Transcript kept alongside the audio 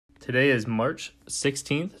Today is March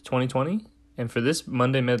 16th, 2020, and for this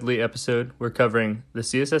Monday Medley episode, we're covering the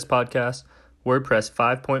CSS Podcast, WordPress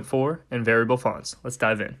 5.4, and variable fonts. Let's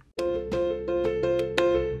dive in.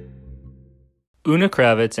 Una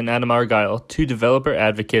Kravitz and Adam Argyle, two developer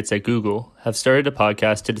advocates at Google, have started a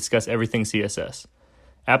podcast to discuss everything CSS.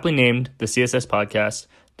 Aptly named the CSS Podcast,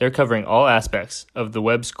 they're covering all aspects of the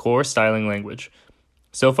web's core styling language.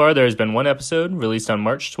 So far, there has been one episode released on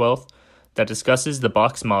March 12th that discusses the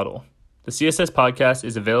box model. The CSS Podcast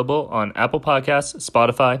is available on Apple Podcasts,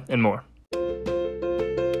 Spotify, and more.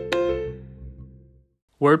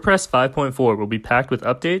 WordPress 5.4 will be packed with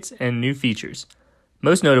updates and new features.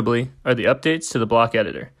 Most notably are the updates to the block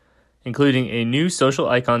editor, including a new social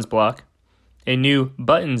icons block, a new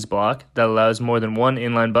buttons block that allows more than one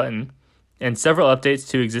inline button, and several updates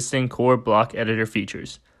to existing core block editor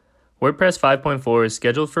features. WordPress 5.4 is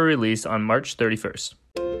scheduled for release on March 31st.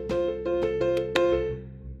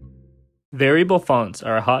 Variable fonts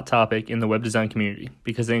are a hot topic in the web design community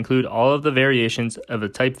because they include all of the variations of a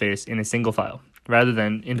typeface in a single file, rather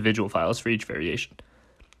than individual files for each variation.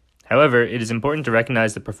 However, it is important to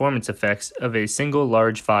recognize the performance effects of a single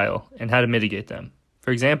large file and how to mitigate them.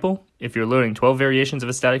 For example, if you're loading 12 variations of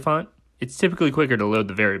a static font, it's typically quicker to load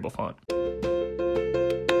the variable font.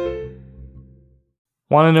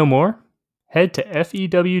 Want to know more? Head to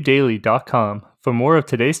fewdaily.com for more of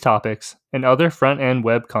today's topics and other front-end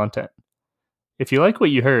web content. If you like what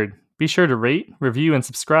you heard, be sure to rate, review, and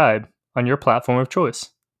subscribe on your platform of choice.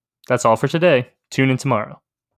 That's all for today. Tune in tomorrow.